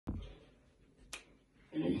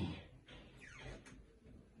Dear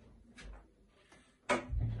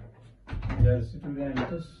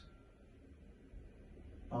students,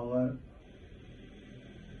 our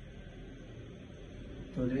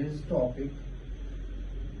today's topic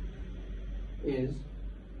is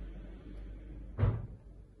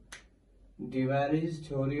de-veries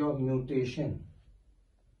theory of mutation.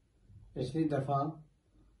 पिछली दफा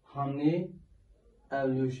हमने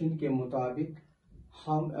evolution के मुताबिक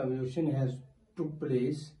हम एवोल्यूशन हैज टुक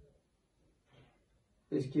प्लेस,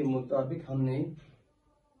 इसके मुताबिक हमने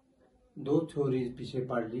दो थ्योरीज पीछे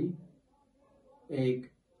पढ़ ली, एक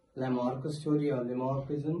लैमार्कस थ्योरी और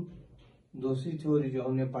लैमार्किज्म। दूसरी थ्योरी जो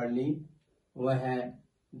हमने पढ़ ली वह है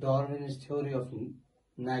Darwin's theory of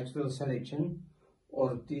natural selection, और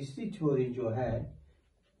तीसरी थ्योरी जो है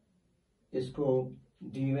इसको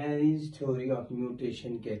de-veries थ्योरी ऑफ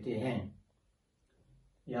म्यूटेशन कहते हैं,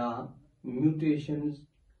 या mutation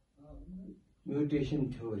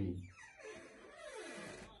theory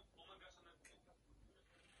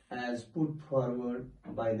as put forward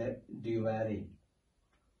by the de-veries.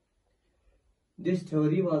 This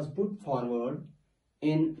theory was put forward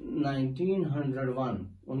in 1901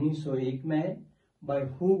 1901 में by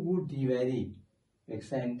de-veries, एक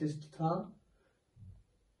साइंटिस्ट था।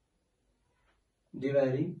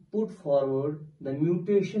 de-veries put forward the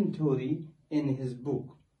mutation theory in his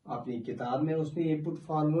book. अपनी किताब में उसने ये put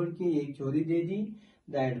forward की एक theory they the.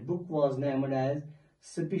 That book was named as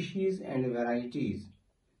Species and Varieties.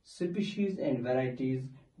 Species and varieties,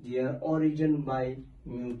 their origin by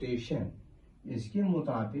mutation. इसके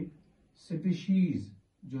मुताबिक स्पीशीज,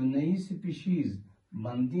 जो नई स्पीशीज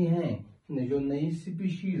बनती हैं, जो नई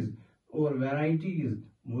स्पीशीज और वैरायटीज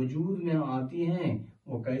वजूद में आती हैं,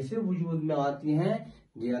 वो कैसे वजूद में आती हैं?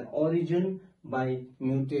 their origin by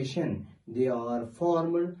mutation. They are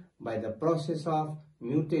formed by the process of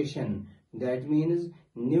mutation. That means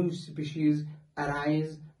new species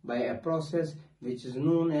arise by a process which is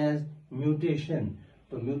known as mutation.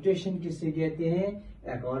 तो mutation किसे कहते हैं?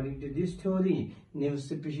 According to this theory, new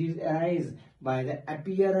species arise by the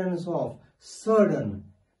appearance of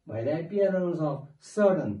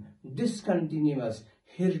sudden discontinuous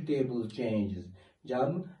heritable changes.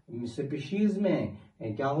 जब species में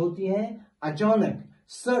क्या होती हैं? अचानक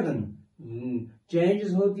सडन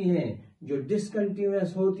चेंजेस होती हैं, जो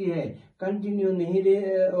डिसकंटिन्यूअस होती है, कंटिन्यू नहीं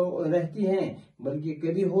रहती हैं, बल्कि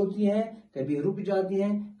कभी होती हैं, कभी रुक जाती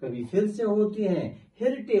हैं, कभी फिर से होती हैं,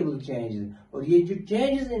 हेरिटेबल चेंजेस। और ये जो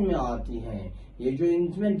चेंजेस इनमें आती हैं, ये जो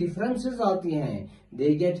इनमें डिफरेंसेस आती हैं,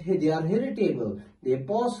 they are heritable. They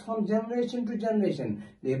pass from generation to generation.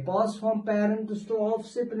 They pass from parents to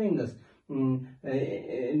offsprings.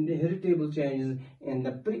 Heritable changes in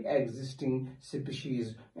the pre-existing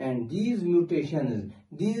species, and these mutations,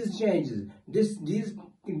 these changes, these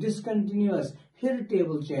discontinuous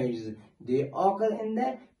heritable changes, they occur in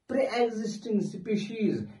the pre-existing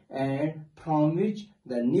species, and from which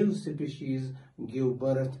the new species give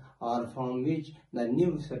birth, or from which the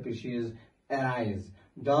new species arise.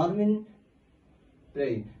 Darwin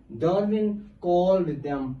called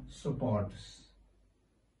them spots.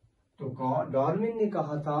 तो Darwin ने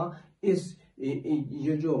कहा था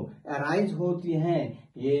ये जो arise होती हैं,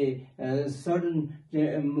 ये sudden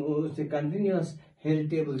से कंटिन्यूअस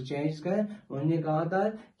हेरिटेबल चेंज का, उन्होंने कहा था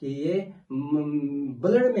कि ये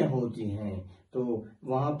ब्लड में होती हैं। तो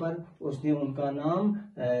वहां पर उसने उनका नाम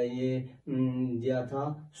ये दिया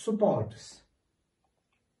था स्पॉट्स।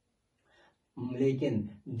 लेकिन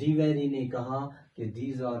de-veries ने कहा कि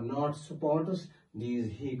these are not spots, these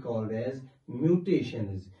he called as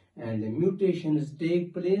mutations. And the mutations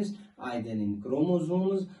take place either in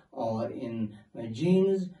chromosomes or in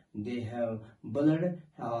genes. They have blood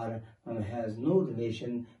or has no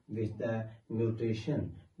relation with the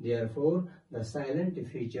mutation. Therefore, the silent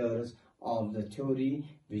features of the theory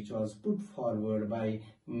which was put forward by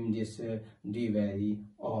this de-veries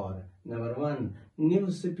are: number one,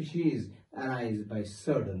 new species arise by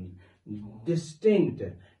sudden, distinct,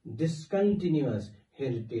 discontinuous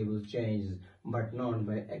heritable changes, but not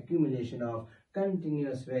by accumulation of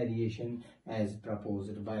continuous variation as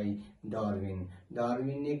proposed by Darwin.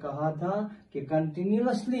 Darwin ने कहा था कि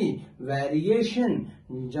continuously variation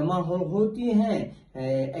जमा होती हैं,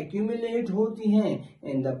 accumulate होती हैं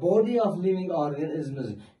in the body of living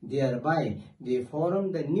organisms, thereby they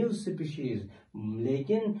form the new species.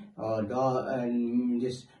 लेकिन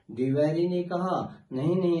de-vary ने कहा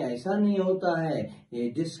नहीं नहीं ऐसा नहीं होता है, ये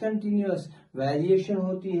डिसकंटिन्यूअस वेरिएशन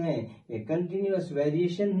होती है, ये कंटिन्यूअस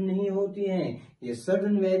वेरिएशन नहीं होती है, ये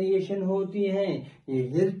सडन वेरिएशन होती है, ये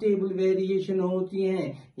हेरिटेबल वेरिएशन होती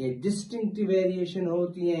है, ये डिस्टिंक्ट वेरिएशन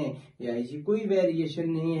होती है, या ऐसी कोई वेरिएशन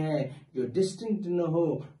नहीं है जो डिस्टिंक्ट न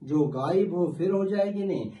हो, जो गायब हो फिर हो जाएगी,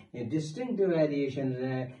 नहीं, ये डिस्टिंक्ट वेरिएशन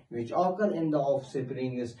है which occur in the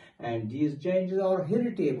offsprings, and these changes are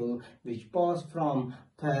heritable which pass from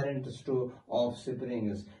parents to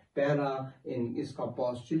offsprings. पहला इसका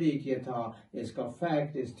पॉस्टुलेट ये था, इसका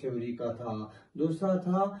फैक्ट इस थ्योरी का था। दूसरा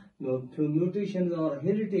था म्यूटेशन और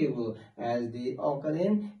heritable as they occur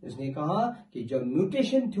in, इसने कहा कि जब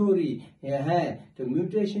म्यूटेशन थ्योरी है तो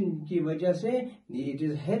म्यूटेशन की वजह से it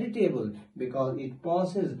is heritable because it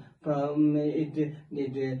passes from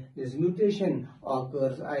this mutation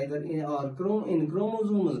occurs either in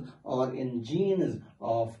chromosomes or in genes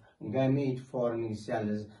of gamete forming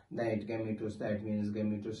cells, that means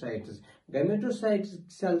gametocytes. Gametocytes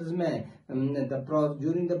cells में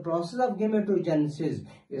during the process of gametogenesis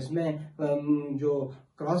इसमें जो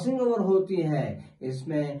crossing over होती है,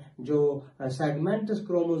 इसमें जो segments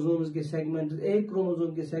chromosomes के segment, एक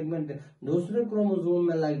chromosome के सेगमेंट दूसरे क्रोमोसोम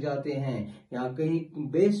में लग जाते हैं, या कहीं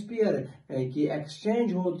बेस पेयर की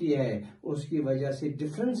एक्सचेंज होती है, उसकी वजह से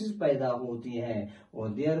डिफरेंसेस पैदा होती है, और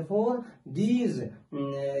therefore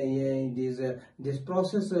this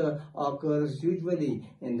process occurs usually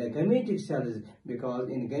in the gametic cells, because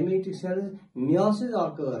in gametic cells meiosis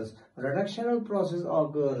occurs, reductional process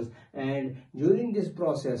occurs, and during this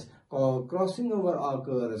process crossing over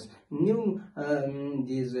occurs, new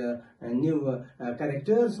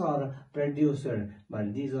characters are produced,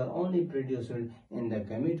 but these are only produced in the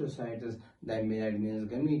gametocytes, that means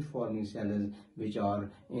gamete forming cells, which are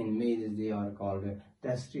in males they are called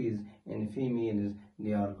testes, in females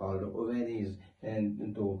they are called ovaries.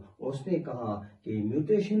 And तो उसने कहा कि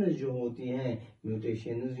mutations जो होती हैं,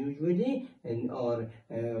 mutations usually और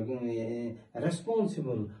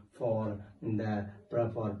responsible for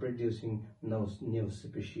producing new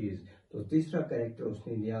species. तो तीसरा कैरेक्टर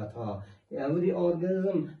उसने दिया था, every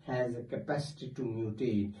organism has a capacity to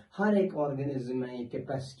mutate, हर एक ऑर्गेनिज्म में ये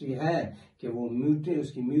कैपेसिटी है कि वो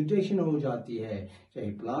उसकी म्यूटेशन हो जाती है,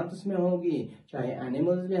 चाहे प्लांट्स में होगी, चाहे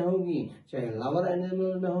एनिमल्स में होगी, चाहे लवर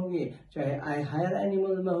एनिमल्स में होगी, चाहे हायर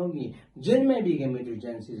एनिमल्स में होगी, जिनमें भी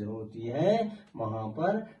गैमेटोजेनेसिस होती है वहां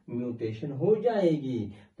पर म्यूटेशन हो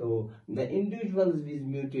जाएगी। तो the individuals with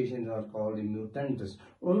mutation are called mutants,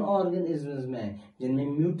 उन ऑर्गेनिजम्स में जिनमें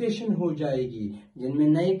म्यूटेशन हो जाएगी, जिनमें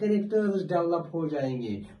नए कैरेक्टर्स डेवलप हो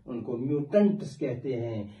जाएंगे, उनको म्यूटेंट्स कहते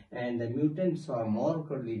हैं। And the mutants are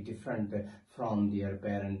मार्केडली different from their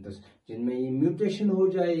parents, जिनमें ये म्यूटेशन हो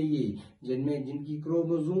जाएगी, जिनकी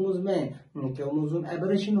क्रोमोसोम्स में क्रोमोसोम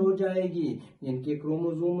एबरेशन हो जाएगी, जिनके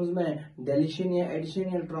क्रोमोसोम्स में डेलीशन या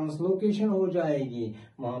एडिशन या ट्रांसलोकेशन हो जाएगी,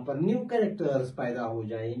 वहां पर न्यू कैरेक्टर्स पैदा हो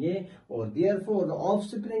जाएंगे, और therefore the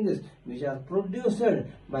offsprings which are produced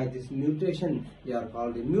by this mutation they are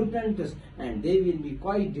called mutants, and they will be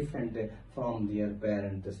quite different from their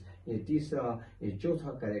parents. ये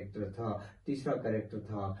चौथा कैरेक्टर था।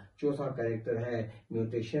 चौथा कैरेक्टर है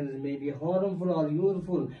म्यूटेशन में भी हार्मफुल और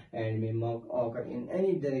useful and may occur in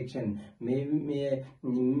any direction.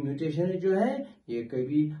 Mutation जो है ये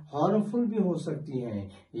कभी हार्मफुल भी हो सकती हैं,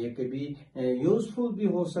 ये कभी यूजफुल भी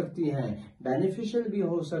हो सकती हैं, बेनिफिशियल भी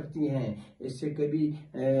हो सकती हैं। इससे कभी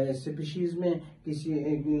स्पीशीज में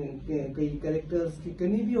कई कैरेक्टर्स की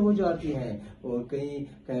कमी भी हो जाती है, और कई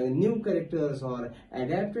न्यू कैरेक्टर्स और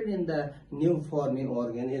adapted in the new forming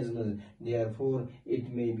organisms, therefore it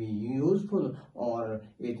may be useful or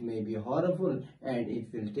it may be harmful, and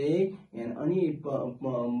it will take in any part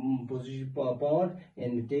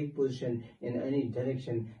and take position in any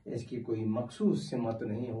direction। इसकी कोई मखसूस सिमत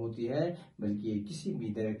नहीं होती है, बल्कि ये किसी भी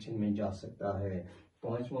डायरेक्शन में जा सकता है।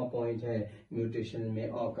 पांचवा पॉइंट है म्यूटेशन में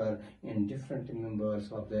आकर in different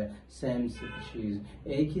members of the same species,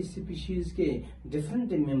 एक ही स्पीशीज के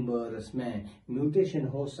डिफरेंट मेंबर्स में म्यूटेशन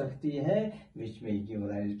हो सकती है, विच में give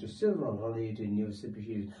rise to several related new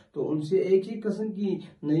species. तो उनसे एक ही किस्म की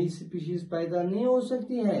नई स्पीशीज पैदा नहीं हो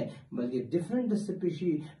सकती है, बल्कि different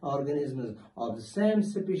species organisms of the same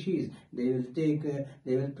species they will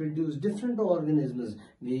produce different organisms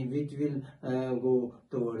which will go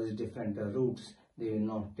towards different routes, they will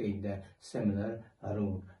not take the similar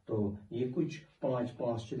route। तो ये कुछ 5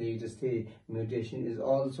 postulates थे. Mutation is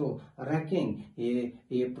also ranking.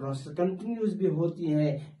 ये प्रोसेस कंटिन्यूस भी होती है.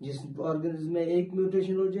 जिस organism में एक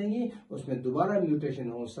म्यूटेशन हो जाएगी उसमें दोबारा म्यूटेशन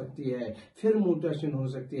हो सकती है, फिर म्यूटेशन हो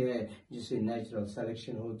सकती है, जिससे नेचुरल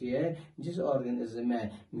सिलेक्शन होती है. जिस ऑर्गेनिज्म में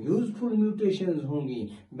यूजफुल म्यूटेशंस होंगी,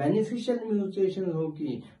 बेनिफिशियल म्यूटेशन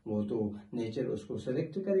होगी, वो तो नेचर उसको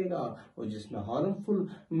सेलेक्ट करेगा. और जिसमें हार्मफुल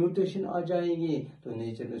म्यूटेशन आ जाएंगे तो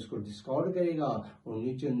नेचर उसको डिस्कार्ड करेगा और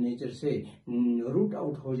नेचर से रूट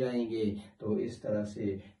आउट हो जाएंगे. तो इस तरह से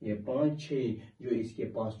ये 5-6 जो इसके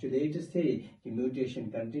पोस्टुलेट्स थे कि म्यूटेशन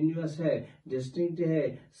कंटिन्यूअस है, डिस्टिंक्ट है,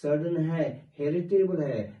 सडन है, हेरिटेबल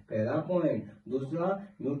है, पहला पॉइंट. दूसरा,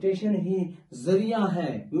 म्यूटेशन ही जरिया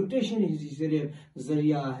है. म्यूटेशन ही सिर्फ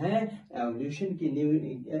जरिया है एवोल्यूशन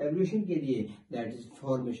के लिए, that is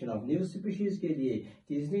formation of new species के लिए.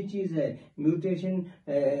 तीसरी चीज है, mutation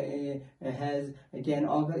can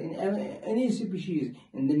occur in any species,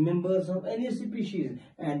 in the members of any species,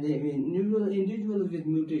 and individuals with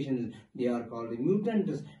mutations, they are called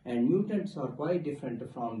mutants, and mutants are quite different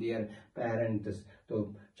from their parents. तो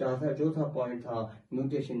चौथा point था,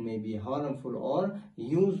 mutation में be harmful और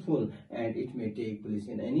useful and it में take place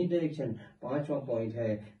in any direction. पांचवा point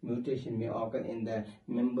है, mutation में occur in the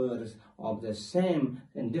members of the same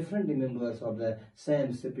and different members of the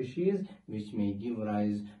same species which may give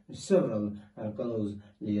rise several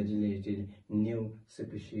closely related new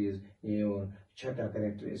species. ये और छठा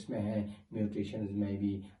character इसमें है, mutation में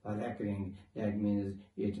भी recurring, that means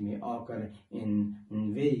it may occur in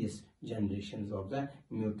various generations of the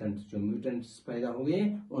mutants. जो mutants पैदा हुए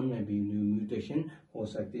उनमें भी न्यू म्यूटेशन हो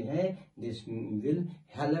सकती है. This will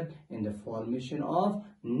help in the formation of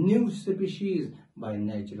new species by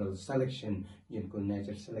natural selection, जिनको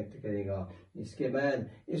नेचर सेलेक्ट करेगा. इसके बाद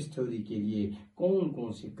इस थ्योरी के लिए कौन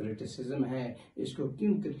कौन सी क्रिटिसिज्म है, इसको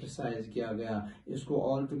क्यों क्रिटिसाइज किया गया, इसको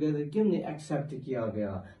ऑल टुगेदर क्यों नहीं एक्सेप्ट किया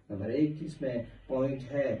गया. नंबर 1 इसमें पॉइंट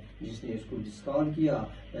है जिसने इसको डिस्कार्ड किया,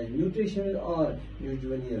 म्यूटेशन और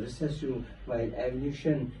usually recessive while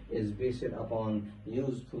evolution is based upon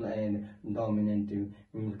useful and dominant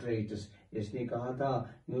traits. इसने कहा था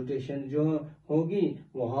म्यूटेशन जो होगी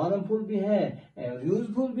वो हार्मफुल भी है और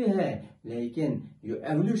यूजफुल भी है, लेकिन जो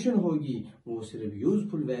एवोल्यूशन होगी वो सिर्फ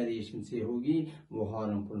यूजफुल वेरिएशन से होगी, वो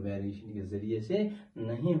हार्मफुल वेरिएशन के जरिए से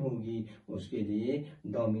नहीं होगी. उसके लिए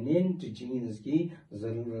डोमिनेंट जीन्स की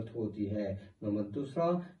जरूरत होती है. Number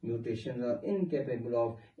 2, mutation are incapable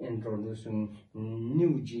of introducing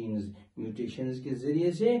new jeans. Mutations के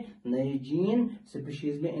जरिए से नए जीन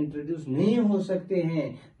स्पीशीज में इंट्रोड्यूस नहीं हो सकते हैं,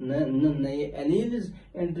 नए एलील्स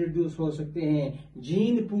इंट्रोड्यूस हो सकते हैं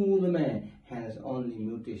जीन पूल में. Hence, only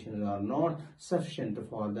mutations are not sufficient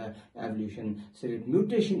for the evolution. सिर्फ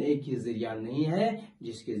म्यूटेशन एक ही जरिया नहीं है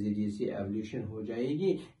जिसके जरिए से एवोल्यूशन हो जाएगी.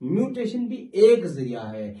 म्यूटेशन भी एक जरिया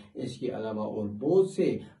है, इसके अलावा और बहुत से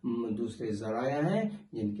दूसरे जराया हैं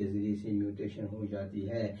जिनके जरिए से म्यूटेशन हो जाती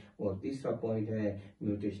है. और तीसरा पॉइंट है,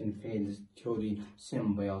 mutation fails theory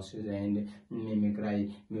symbiosis and mimicry.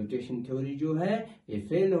 Mutation theory जो है ये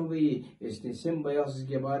फेल हो गई. इसने सिम्बायोसिस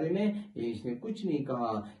के बारे में इसने कुछ नहीं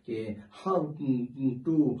कहा कि how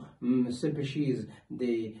two species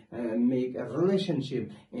they make a relationship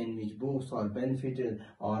in which both are benefited,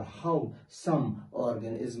 or how some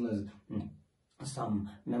organisms, some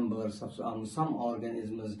members of some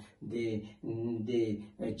organisms they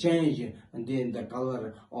change the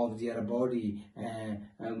color of their body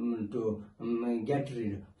to get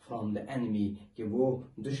rid from the enemy, कि वो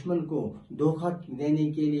दुश्मन को धोखा देने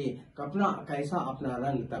के लिए कैसा अपना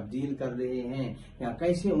रंग तब्दील कर रहे हैं या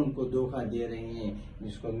कैसे उनको धोखा दे रहे हैं,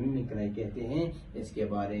 जिसको मिमिक्री कहते हैं. इसके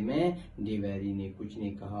बारे में de-veries ने कुछ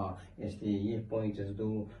नहीं कहा. इसलिए ये पॉइंट्स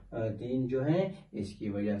 2-3 जो हैं इसकी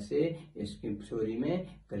वजह से इसकी थ्योरी में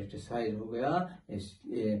क्रिटिसाइज हो गया.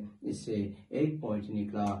 इससे एक पॉइंट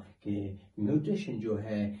निकला कि म्यूटेशन जो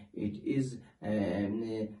है इट इज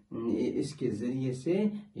इसके जरिए से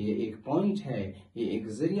ये एक पॉइंट है, ये एक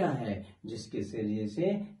जरिया है जिसके जरिए से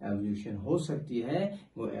एवोल्यूशन हो सकती है.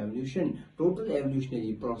 वो एवोल्यूशन टोटल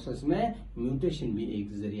एवोल्यूशनरी प्रोसेस में म्यूटेशन भी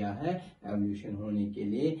एक जरिया है एवोल्यूशन होने के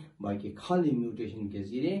लिए. बाकी खाली म्यूटेशन के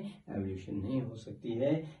जरिए एवोल्यूशन नहीं हो सकती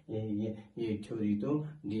है. ये थ्योरी तो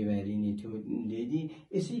de-veries ने दे दी.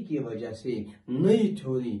 इसी की वजह से नई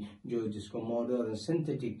थ्योरी जो जिसको मॉडर्न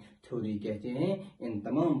सिंथेटिक थ्योरी कहते हैं, इन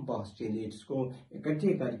तमाम पोस्टुलेट्स को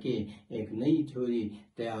इकट्ठे करके एक नई थ्योरी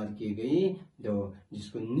तैयार की गई जो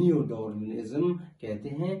जिसको नियो डार्विनिज्म कहते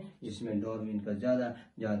हैं, जिसमें डार्विन का ज्यादा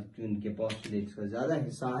उनके पोस्टुलेट्स का ज्यादा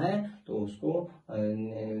हिस्सा है तो उसको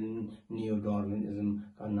नियो डार्विनिज्म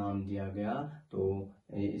का नाम दिया गया. तो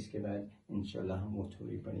इसके बाद इंशाल्लाह हम वो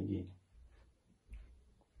थ्योरी पढ़ेंगे.